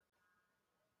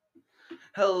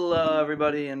Hello,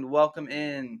 everybody, and welcome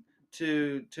in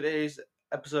to today's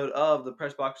episode of the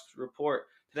Press Box Report.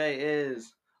 Today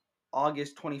is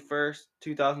August 21st,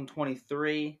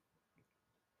 2023.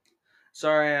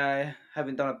 Sorry I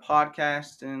haven't done a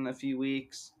podcast in a few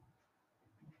weeks.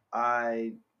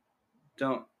 I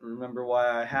don't remember why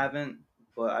I haven't,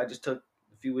 but I just took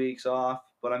a few weeks off.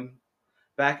 But I'm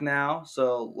back now,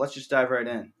 so let's just dive right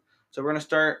in. So, we're going to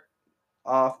start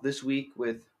off this week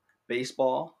with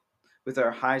baseball, with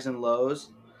our highs and lows.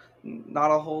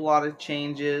 Not a whole lot of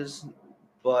changes,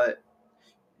 but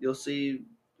you'll see.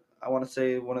 I want to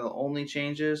say one of the only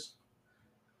changes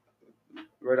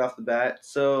right off the bat.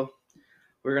 So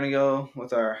we're gonna go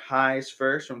with our highs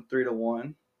first from 3 to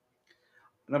 1.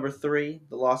 Number 3,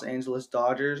 the Los Angeles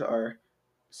Dodgers are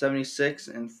 76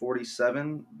 and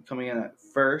 47, coming in at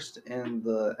first in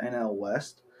the NL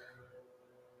West.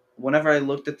 Whenever I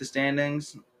looked at the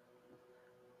standings,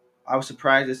 I was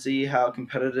surprised to see how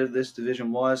competitive this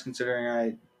division was, considering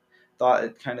I thought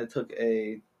it kind of took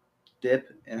a dip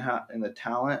in the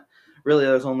talent. Really,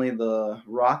 that was only the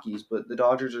Rockies, but the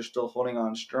Dodgers are still holding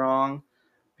on strong,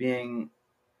 being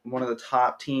one of the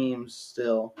top teams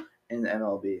still in the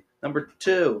MLB. Number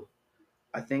 2,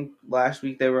 I think last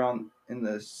week they were on in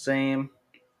the same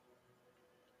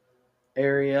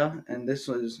area, and this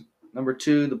was number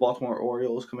 2, the Baltimore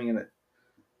Orioles, coming in at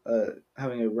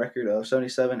having a record of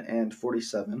 77 and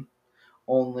 47,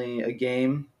 only a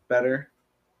game better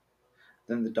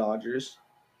than the Dodgers.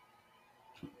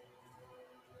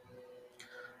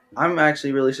 I'm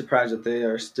actually really surprised that they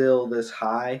are still this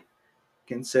high,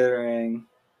 considering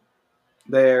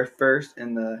they're first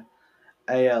in the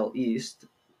AL East.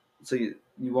 So you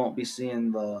won't be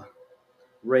seeing the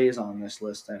Rays on this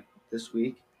list this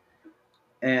week.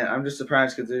 And I'm just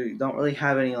surprised because they don't really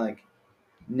have any like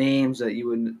names that you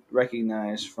would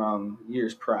recognize from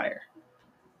years prior.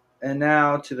 And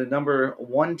now to the number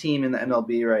 1 team in the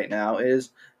MLB right now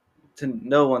is, to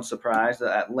no one's surprise,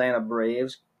 the Atlanta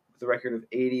Braves with a record of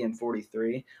 80 and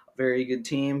 43. A very good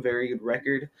team, very good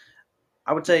record.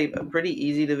 I would say a pretty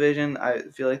easy division. I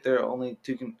feel like their only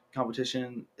two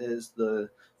competition is the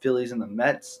Phillies and the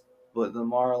Mets, but the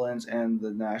Marlins and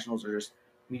the Nationals are just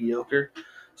mediocre.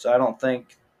 So I don't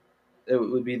think it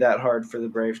would be that hard for the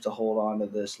Braves to hold on to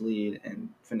this lead and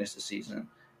finish the season,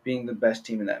 being the best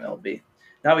team in the MLB.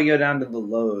 Now we go down to the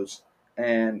lows,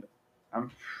 and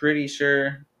I'm pretty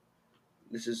sure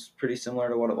this is pretty similar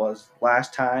to what it was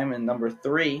last time. And number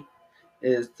 3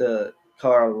 is the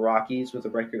Colorado Rockies with a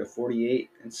record of 48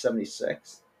 and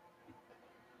 76.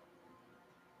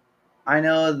 I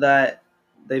know that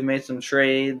they've made some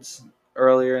trades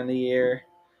earlier in the year,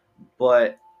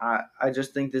 but I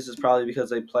just think this is probably because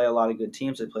they play a lot of good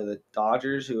teams. They play the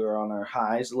Dodgers, who are on our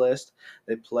highs list.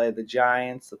 They play the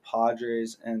Giants, the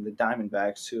Padres, and the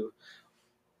Diamondbacks, who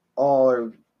all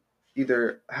are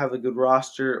either have a good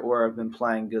roster or have been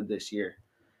playing good this year.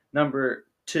 Number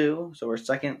 2, so our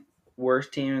second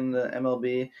worst team in the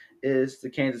MLB, is the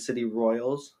Kansas City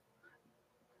Royals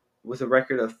with a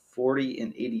record of 40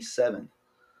 and 87.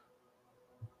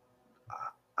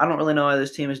 I don't really know why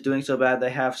this team is doing so bad. They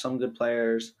have some good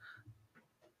players.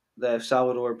 They have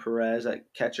Salvador Perez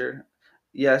at catcher.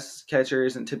 Yes, catcher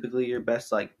isn't typically your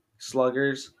best like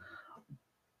sluggers,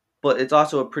 but it's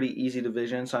also a pretty easy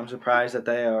division, so I'm surprised that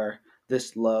they are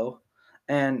this low.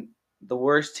 And the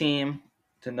worst team,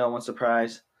 to no one's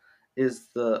surprise, is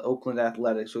the Oakland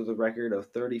Athletics with a record of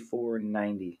 34 and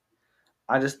 90.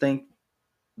 I just think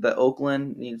that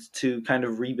Oakland needs to kind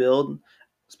of rebuild,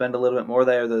 spend a little bit more.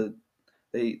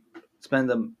 They spend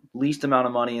the least amount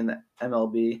of money in the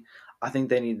MLB. I think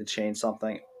they need to change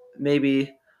something.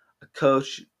 Maybe a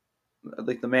coach,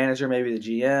 like the manager, maybe the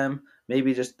GM,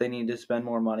 maybe just they need to spend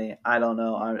more money. I don't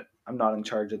know. I'm not in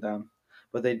charge of them,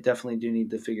 but they definitely do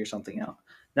need to figure something out.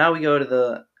 Now we go to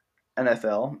the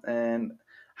NFL and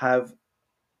have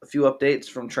a few updates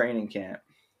from training camp.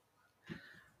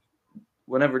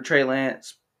 Whenever Trey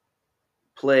Lance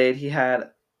played, he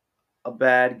had a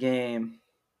bad game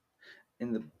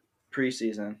in the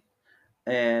preseason,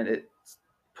 and it's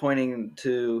pointing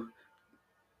to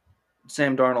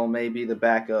Sam Darnold may be the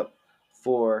backup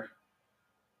for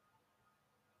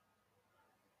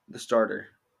the starter.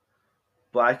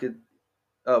 But I could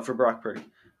for Brock Purdy.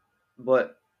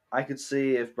 But I could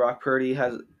see if Brock Purdy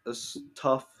has a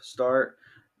tough start,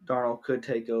 Darnold could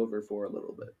take over for a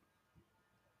little bit.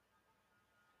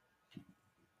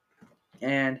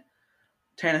 And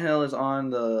Tannehill is on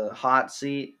the hot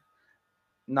seat,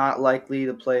 not likely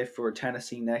to play for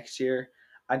Tennessee next year.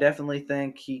 I definitely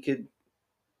think he could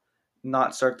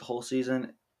not start the whole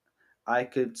season. I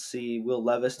could see Will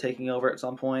Levis taking over at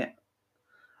some point.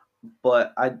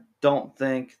 but I don't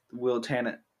think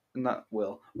Ryan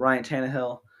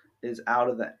Tannehill is out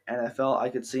of the NFL. I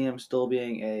could see him still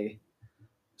being a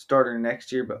starter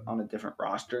next year, but on a different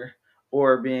roster,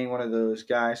 or being one of those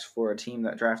guys for a team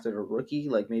that drafted a rookie,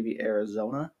 like maybe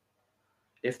Arizona.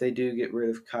 If they do get rid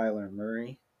of Kyler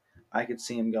Murray, I could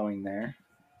see him going there.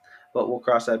 But we'll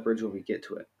cross that bridge when we get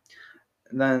to it.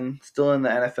 And then, still in the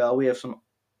NFL, we have some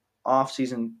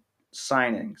offseason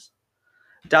signings.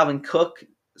 Dalvin Cook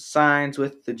signs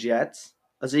with the Jets.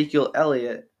 Ezekiel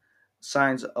Elliott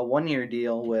signs a 1-year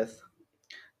deal with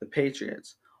the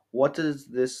Patriots. What does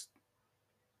these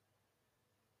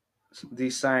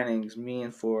signings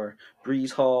mean for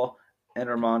Brees Hall and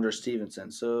Ramondre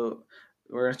Stevenson? So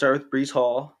we're gonna start with Brees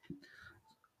Hall.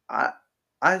 I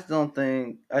I don't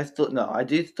think I still no I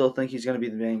do still think he's gonna be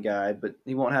the main guy, but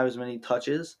he won't have as many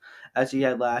touches as he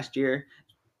had last year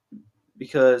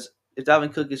because if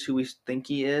Dalvin Cook is who we think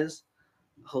he is,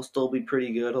 he'll still be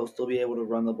pretty good. He'll still be able to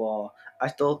run the ball. I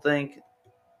still think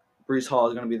Brees Hall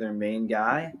is going to be their main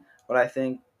guy, but I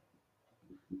think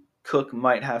Cook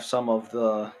might have some of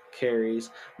the carries,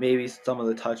 maybe some of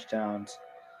the touchdowns.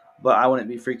 But I wouldn't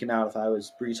be freaking out if I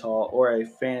was Brees Hall or a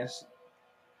fantasy,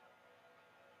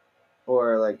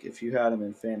 or like if you had him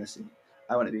in fantasy.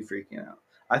 I wouldn't be freaking out.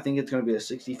 I think it's going to be a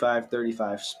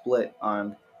 65-35 split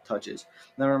on touches.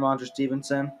 Then Ramondre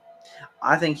Stevenson,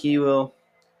 I think he will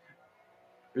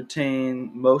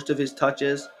retain most of his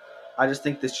touches. I just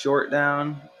think the short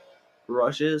down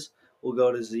rushes will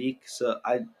go to Zeke.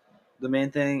 The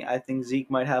main thing, I think Zeke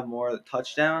might have more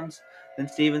touchdowns than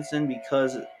Stevenson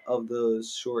because of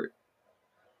those short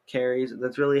carries.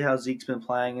 That's really how Zeke's been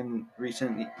playing in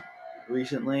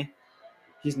recently.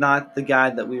 He's not the guy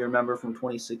that we remember from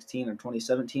 2016 or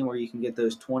 2017 where you can get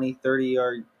those 20,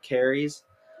 30-yard carries,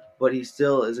 but he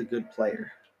still is a good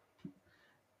player.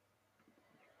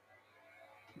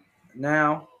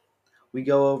 Now we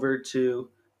go over to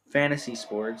fantasy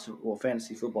sports, well,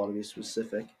 fantasy football to be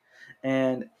specific,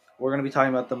 and we're going to be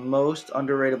talking about the most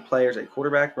underrated players at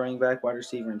quarterback, running back, wide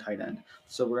receiver, and tight end.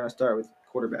 So we're going to start with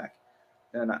quarterback,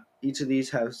 and each of these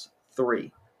has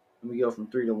three, and we go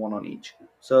from 3 to 1 on each.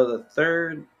 So the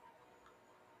third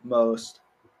most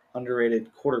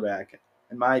underrated quarterback,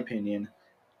 in my opinion,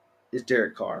 is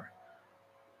Derek Carr.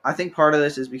 I think part of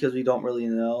this is because we don't really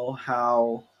know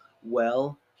how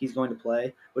well he's going to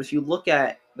play. But if you look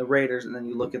at the Raiders and then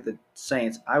you look at the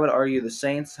Saints, I would argue the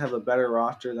Saints have a better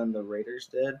roster than the Raiders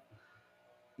did.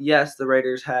 Yes, the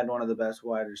Raiders had one of the best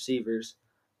wide receivers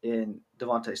in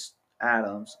Devontae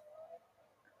Adams,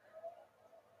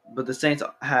 but the Saints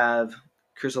have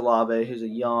Chris Olave, who's a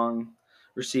young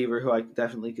receiver who I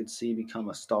definitely could see become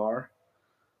a star.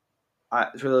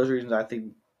 For those reasons, I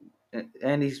think,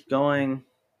 and he's going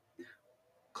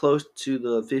close to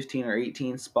the 15 or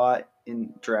 18 spot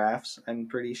in drafts, I'm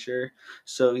pretty sure.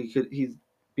 So he's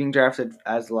being drafted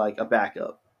as like a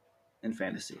backup in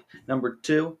fantasy. Number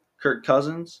 2, Kirk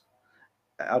Cousins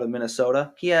out of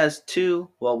Minnesota. He has two,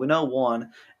 well, we know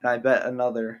one, and I bet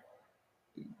another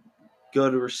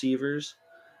good receivers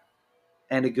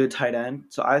and a good tight end.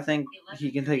 So I think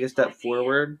he can take a step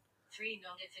forward.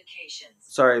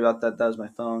 Sorry about that. That was my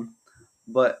phone.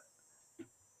 But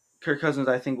Kirk Cousins,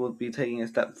 I think, will be taking a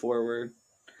step forward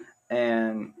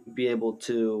and be able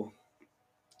to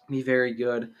be very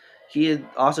good. He is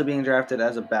also being drafted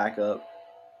as a backup,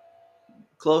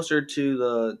 closer to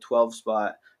the 12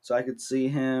 spot. So I could see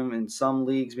him in some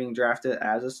leagues being drafted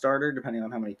as a starter, depending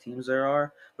on how many teams there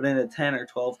are. But in a 10 or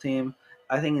 12 team,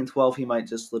 I think in 12 he might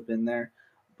just slip in there.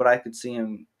 But I could see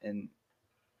him in.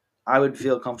 I would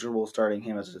feel comfortable starting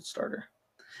him as a starter.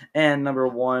 And number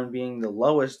 1 being the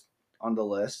lowest on the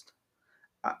list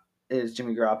uh, is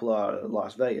Jimmy Garoppolo out of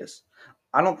Las Vegas.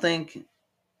 I don't think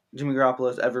Jimmy Garoppolo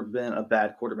has ever been a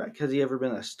bad quarterback. Has he ever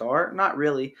been a star? Not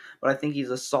really, but I think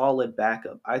he's a solid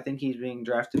backup. I think he's being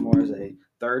drafted more as a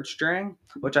third string,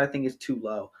 which I think is too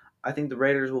low. I think the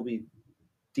Raiders will be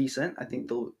decent. I think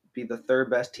they'll be the third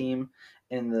best team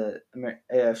in the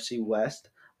AFC West,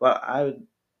 but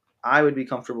I would be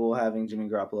comfortable having Jimmy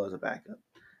Garoppolo as a backup.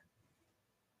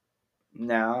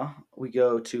 Now we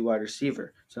go to wide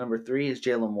receiver. So number 3 is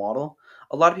Jalen Waddle.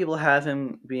 A lot of people have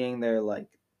him being their like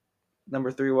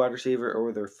number 3 wide receiver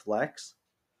or their flex,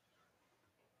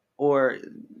 or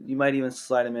you might even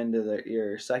slide him into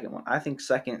your second one. I think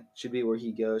second should be where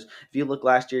he goes. If you look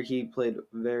last year, he played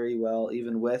very well,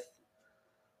 even with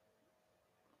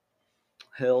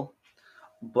Hill.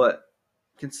 But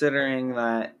considering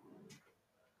that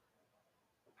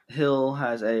Hill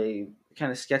has a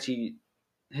kind of sketchy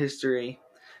history,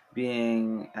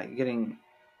 being getting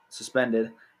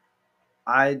suspended,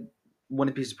 I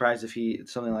wouldn't be surprised if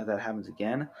something like that happens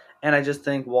again. And I just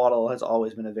think Waddle has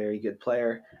always been a very good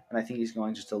player, and I think he's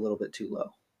going just a little bit too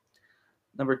low.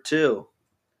 Number two,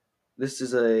 this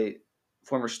is a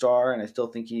former star, and I still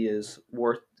think he is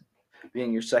worth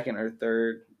being your second or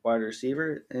third wide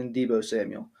receiver, and Deebo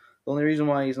Samuel. The only reason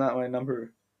why he's not my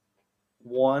number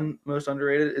one most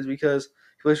underrated is because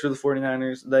he plays for the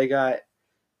 49ers. They got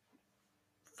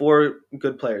four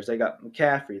good players. They got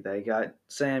McCaffrey, they got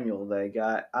Samuel, they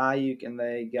got Ayuk, and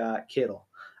they got Kittle.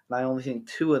 And I only think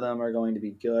two of them are going to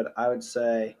be good. I would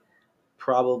say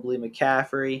probably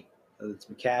McCaffrey. It's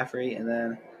McCaffrey, and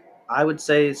then I would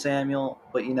say Samuel,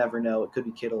 but you never know. It could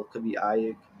be Kittle, it could be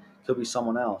Ayuk, it could be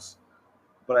someone else.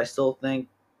 But I still think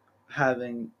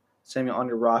having Samuel on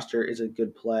your roster is a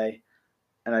good play,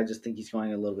 and I just think he's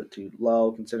going a little bit too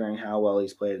low considering how well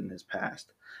he's played in his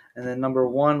past. And then number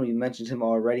one, we mentioned him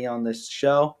already on this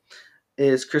show,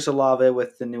 is Chris Olave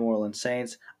with the New Orleans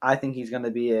Saints. I think he's going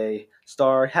to be a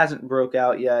star. Hasn't broke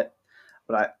out yet,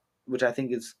 but which I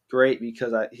think is great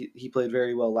because he played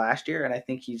very well last year, and I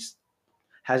think he's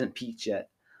hasn't peaked yet.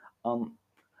 Um,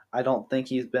 I don't think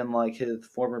he's been like his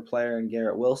former player in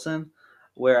Garrett Wilson,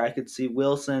 where I could see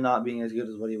Wilson not being as good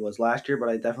as what he was last year, but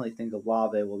I definitely think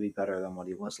Olave will be better than what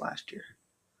he was last year.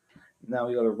 Now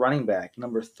we go to running back.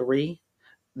 Number three.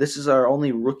 This is our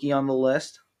only rookie on the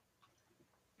list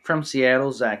from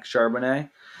Seattle, Zach Charbonnet.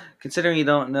 Considering you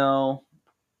don't know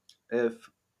if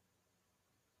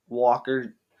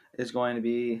Walker is going to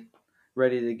be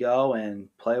ready to go and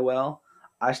play well,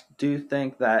 I do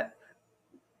think that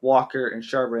Walker and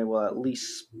Charbonnet will at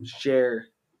least share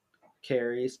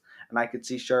carries, and I could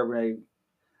see Charbonnet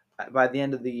by the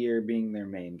end of the year being their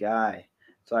main guy.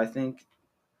 So I think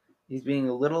he's being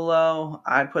a little low.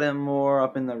 I'd put him more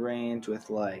up in the range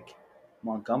with like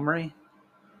Montgomery.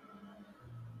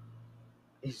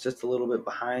 He's just a little bit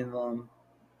behind them,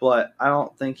 but I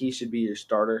don't think he should be your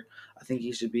starter. I think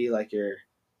he should be like your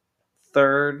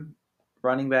third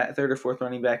third or fourth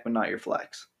running back, but not your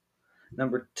flex.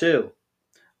 Number two,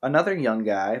 another young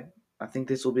guy. I think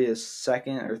this will be his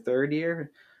second or third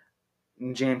year.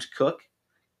 James Cook.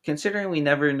 Considering we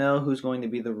never know who's going to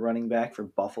be the running back for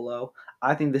Buffalo,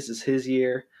 I think this is his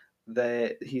year.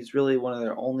 That he's really one of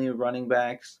their only running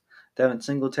backs. Devin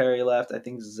Singletary left. I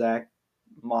think Zach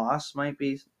Moss might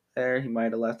be there. He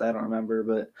might have left. I don't remember,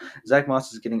 but Zach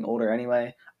Moss is getting older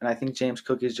anyway, and I think James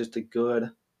Cook is just a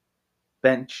good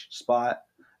bench spot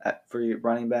for your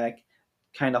running back.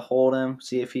 Kind of hold him,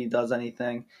 see if he does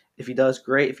anything. If he does,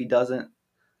 great. If he doesn't,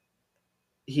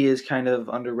 he is kind of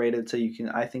underrated. So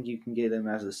I think you can get him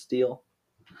as a steal.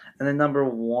 And then number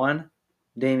one,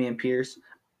 Dameon Pierce.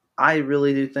 I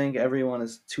really do think everyone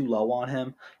is too low on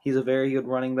him. He's a very good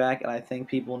running back, and I think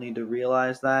people need to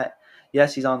realize that.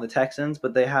 Yes, he's on the Texans,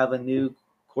 but they have a new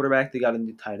quarterback. They got a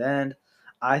new tight end.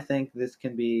 I think this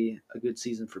can be a good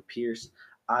season for Pierce.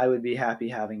 I would be happy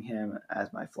having him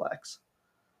as my flex,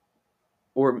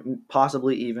 or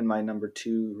possibly even my number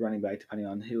two running back, depending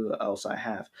on who else I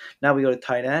have. Now we go to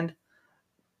tight end.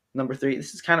 Number three,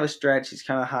 this is kind of a stretch. He's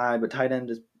kind of high, but tight end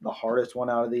is the hardest one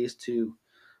out of these to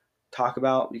talk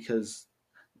about because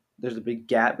there's a big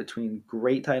gap between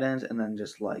great tight ends and then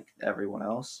just like everyone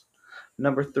else.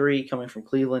 Number three, coming from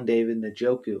Cleveland, David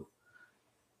Njoku.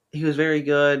 He was very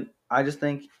good. I just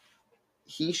think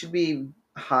he should be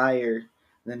higher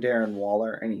than Darren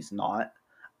Waller, and he's not.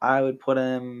 I would put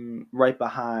him right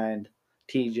behind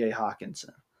TJ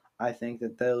Hawkinson. I think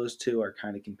that those two are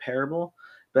kind of comparable,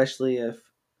 especially if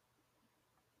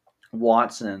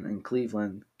Watson and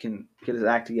Cleveland can get his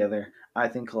act together. I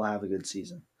think he'll have a good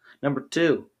season. Number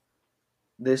two,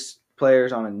 this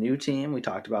player's on a new team. We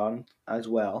talked about him as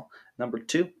well. Number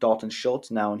two, Dalton Schultz,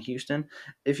 now in Houston.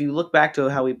 If you look back to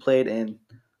how he played in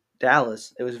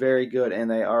Dallas, it was very good, and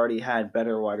they already had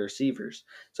better wide receivers.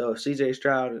 So if CJ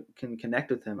Stroud can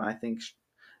connect with him, I think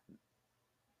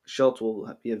Schultz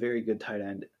will be a very good tight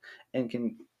end and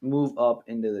can move up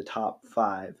into the top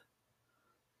five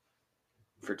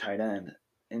for tight end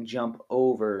and jump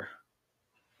over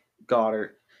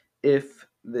Goddard if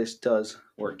this does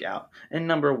work out. And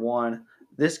number one,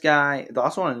 this guy is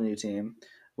also on a new team.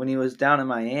 When he was down in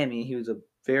Miami, he was a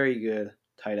very good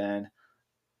tight end.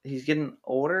 He's getting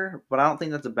older, but I don't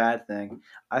think that's a bad thing.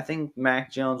 I think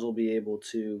Mac Jones will be able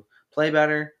to play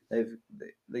better.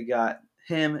 They got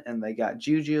him and they got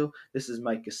Juju. This is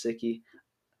Mike Gesicki.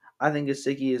 I think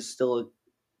Gesicki is still a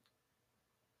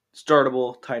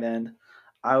startable tight end.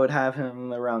 I would have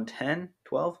him around 10,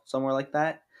 12, somewhere like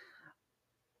that.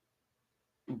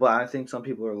 But I think some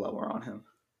people are lower on him.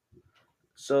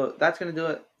 So that's going to do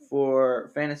it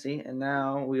for fantasy. And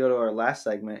now we go to our last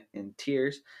segment in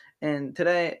tiers. And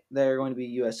today they're going to be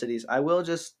U.S. cities. I will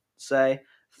just say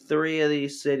three of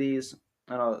these cities,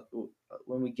 and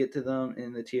when we get to them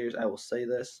in the tiers, I will say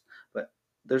this, but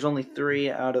there's only three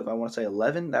out of, I want to say,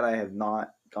 11 that I have not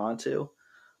gone to,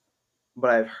 but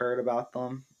I've heard about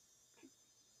them.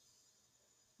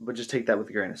 But just take that with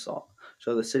a grain of salt.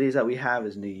 So the cities that we have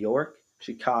is New York,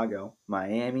 Chicago,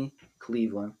 Miami,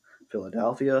 Cleveland,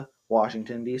 Philadelphia,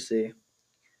 Washington, D.C.,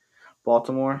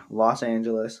 Baltimore, Los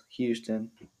Angeles,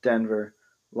 Houston, Denver,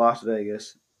 Las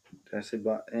Vegas. Did I say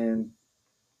and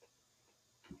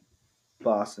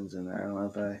Boston's in there? I don't know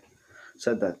if I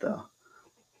said that though.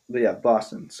 But yeah,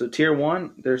 Boston. So tier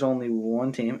one, there's only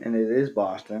one team, and it is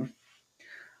Boston.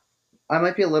 I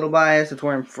might be a little biased. It's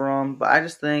where I'm from, but I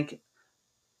just think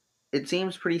it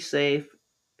seems pretty safe.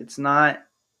 It's not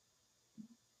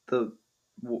the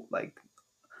like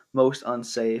most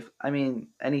unsafe. I mean,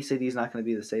 any city is not going to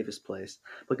be the safest place,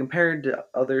 but compared to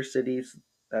other cities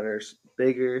that are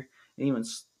bigger and even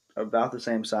about the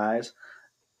same size,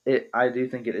 I do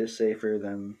think it is safer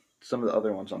than some of the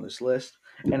other ones on this list,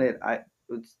 and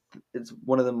it's it's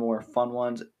one of the more fun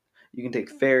ones. You can take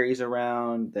ferries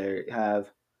around. They have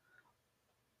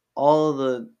all of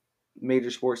the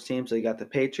major sports teams. They got the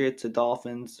Patriots, the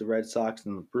Dolphins, the Red Sox,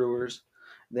 and the Brewers.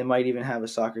 They might even have a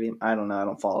soccer team. I don't know. I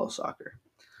don't follow soccer.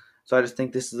 So I just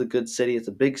think this is a good city. It's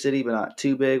a big city, but not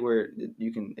too big where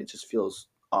you can. It just feels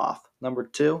off. Number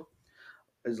two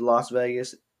is Las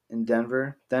Vegas and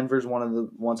Denver. Denver's one of the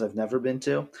ones I've never been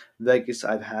to. Vegas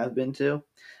I have been to.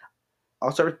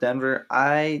 I'll start with Denver.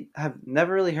 I have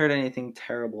never really heard anything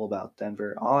terrible about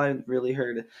Denver. All I really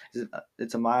heard is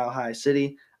it's a mile high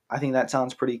city. I think that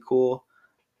sounds pretty cool,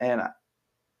 and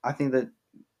I think that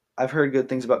I've heard good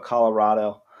things about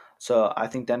Colorado. So I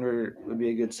think Denver would be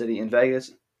a good city. In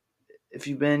Vegas, if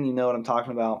you've been, you know what I'm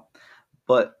talking about.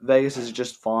 But Vegas is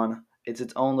just fun. It's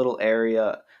its own little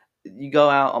area. You go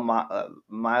out a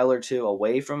mile or two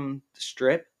away from the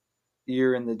strip,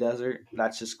 you're in the desert.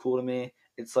 That's just cool to me.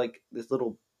 It's like this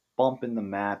little bump in the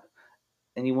map,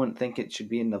 and you wouldn't think it should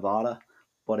be in Nevada,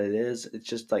 but it is. It's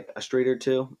just like a street or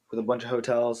two with a bunch of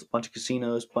hotels, a bunch of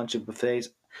casinos, a bunch of buffets.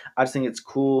 I just think it's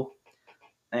cool.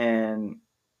 And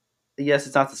yes,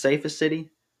 it's not the safest city,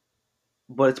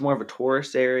 but it's more of a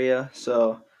tourist area.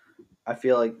 So I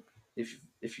feel like if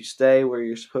you stay where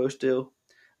you're supposed to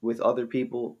with other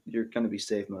people, you're going to be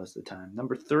safe most of the time.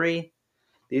 Number three,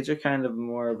 these are kind of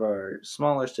more of our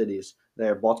smaller cities.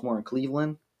 They're Baltimore and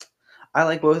Cleveland. I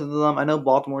like both of them. I know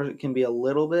Baltimore can be a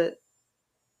little bit,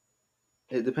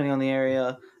 depending on the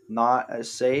area, not as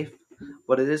safe,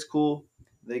 but it is cool.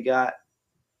 They got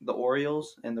the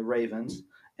Orioles and the Ravens,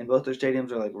 and both their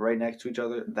stadiums are like right next to each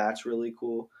other. That's really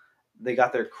cool. They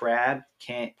got their crab.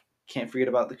 Can't forget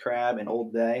about the crab and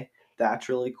Old Bay. That's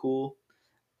really cool.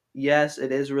 Yes,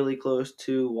 it is really close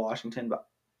to Washington, but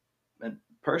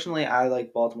personally, I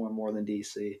like Baltimore more than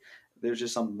DC. There's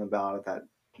just something about it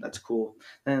that's cool.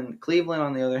 Then Cleveland,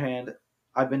 on the other hand,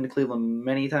 I've been to Cleveland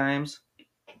many times.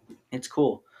 It's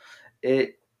cool.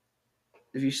 It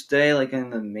If you stay like in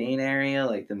the main area,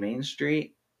 like the main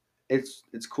street, it's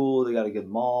cool. They got a good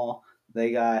mall.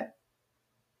 They got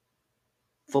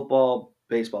football,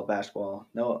 baseball, basketball.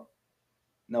 No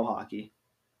hockey.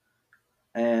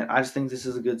 And I just think this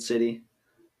is a good city.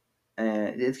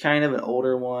 And it's kind of an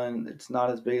older one. It's not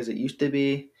as big as it used to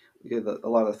be because a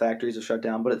lot of the factories are shut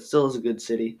down, but it still is a good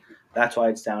city. That's why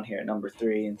it's down here at number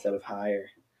three instead of higher.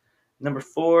 Number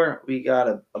four, we got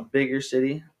a bigger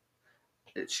city.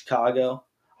 It's Chicago.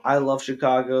 I love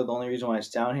Chicago. The only reason why it's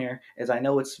down here is I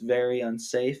know it's very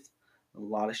unsafe. A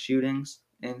lot of shootings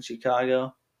in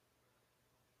Chicago.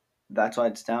 That's why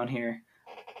it's down here.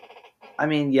 I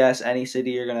mean, yes, any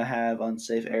city you're gonna have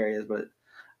unsafe areas, but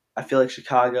I feel like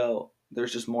Chicago,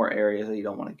 there's just more areas that you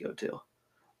don't want to go to.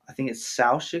 I think it's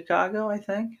South Chicago. I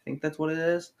think that's what it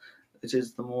is, which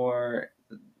is the more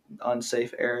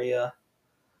unsafe area.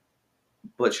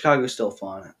 But Chicago's still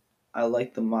fun. I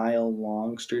like the mile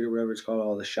long street or whatever it's called,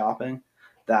 all the shopping.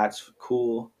 That's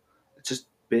cool. It's just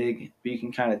big, but you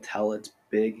can kind of tell it's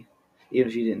big, even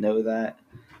if you didn't know that.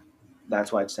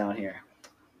 That's why it's down here.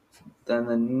 Then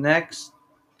the next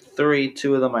three,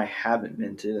 two of them I haven't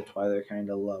been to. That's why they're kind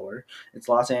of lower. It's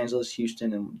Los Angeles,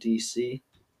 Houston, and DC.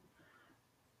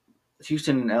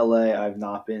 Houston and LA I've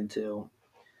not been to.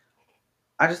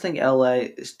 I just think LA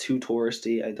is too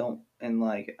touristy. I don't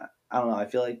know. I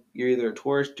feel like you're either a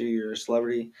tourist or you're a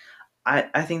celebrity.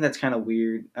 I think that's kind of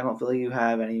weird. I don't feel like you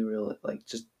have any real like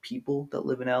just people that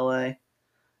live in LA.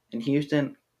 In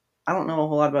Houston, I don't know a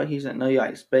whole lot about Houston. I know you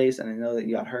got space, and I know that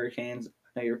you got hurricanes.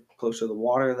 I know you're closer to the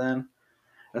water then.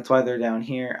 That's why they're down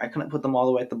here. I couldn't put them all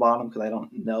the way at the bottom because I don't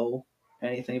know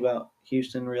anything about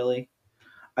Houston really.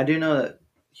 I do know that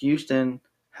Houston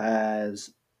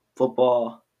has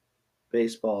football,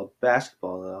 baseball,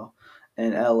 basketball though,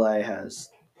 and LA has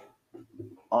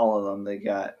all of them. They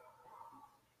got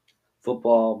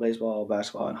football, baseball,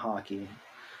 basketball, and hockey.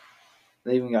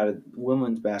 They even got a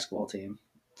women's basketball team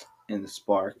in the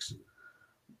Sparks.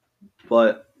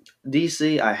 But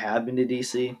DC, I have been to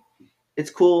DC. It's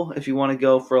cool if you want to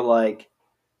go for like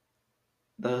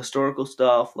the historical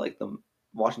stuff, like the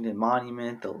Washington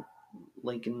Monument, the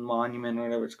Lincoln Monument, or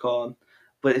whatever it's called.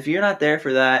 But if you're not there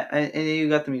for that, and you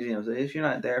got the museums, if you're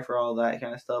not there for all that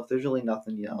kind of stuff, there's really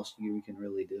nothing else you can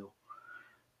really do.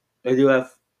 They do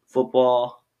have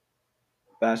football,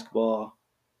 basketball,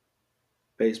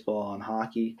 baseball, and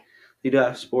hockey. They do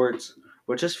have sports,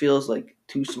 but it just feels like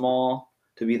too small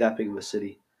to be that big of a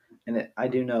city. And I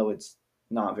do know it's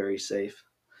not very safe.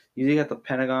 You got the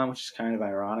Pentagon, which is kind of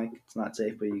ironic. It's not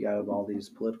safe, but you got all these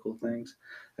political things.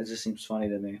 That just seems funny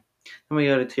to me. Then we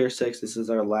go to tier 6. This is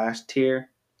our last tier.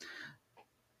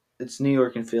 It's New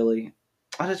York and Philly.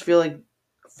 I just feel like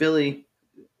Philly,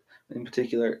 in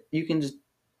particular,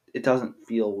 it doesn't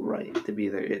feel right to be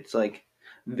there. It's like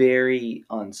very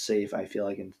unsafe. I feel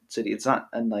like in the city, it's not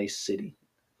a nice city.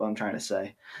 What I'm trying to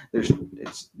say,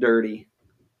 it's dirty,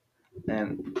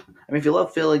 and I mean, if you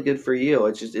love Philly, good for you.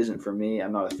 It just isn't for me.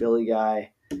 I'm not a Philly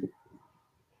guy.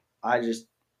 I just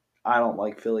I don't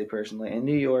like Philly personally. And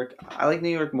New York, I like New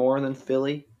York more than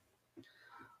Philly,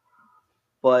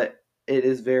 but it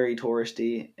is very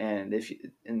touristy, and if you,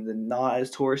 in the not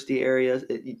as touristy areas,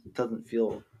 it doesn't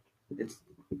feel it's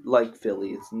like Philly.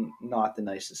 It's not the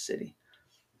nicest city.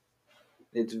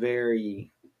 It's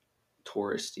very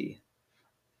touristy,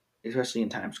 especially in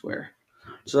Times Square.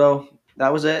 So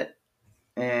that was it,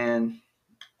 and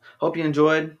hope you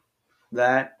enjoyed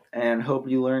that, and hope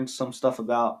you learned some stuff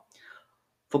about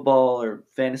football or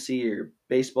fantasy or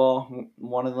baseball,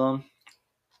 one of them.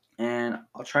 And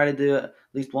I'll try to do at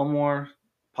least one more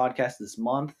podcast this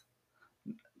month.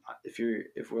 If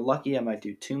we're lucky, I might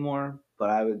do two more, but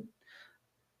I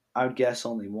would guess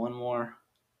only one more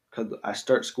because I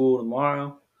start school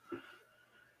tomorrow.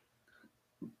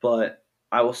 But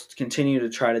I will continue to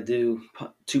try to do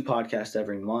two podcasts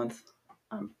every month.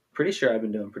 I'm pretty sure I've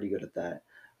been doing pretty good at that.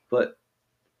 But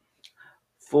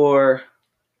for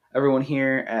everyone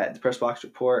here at the Press Box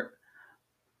Report,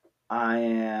 I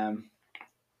am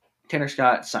Tanner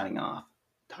Scott signing off.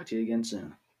 Talk to you again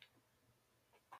soon.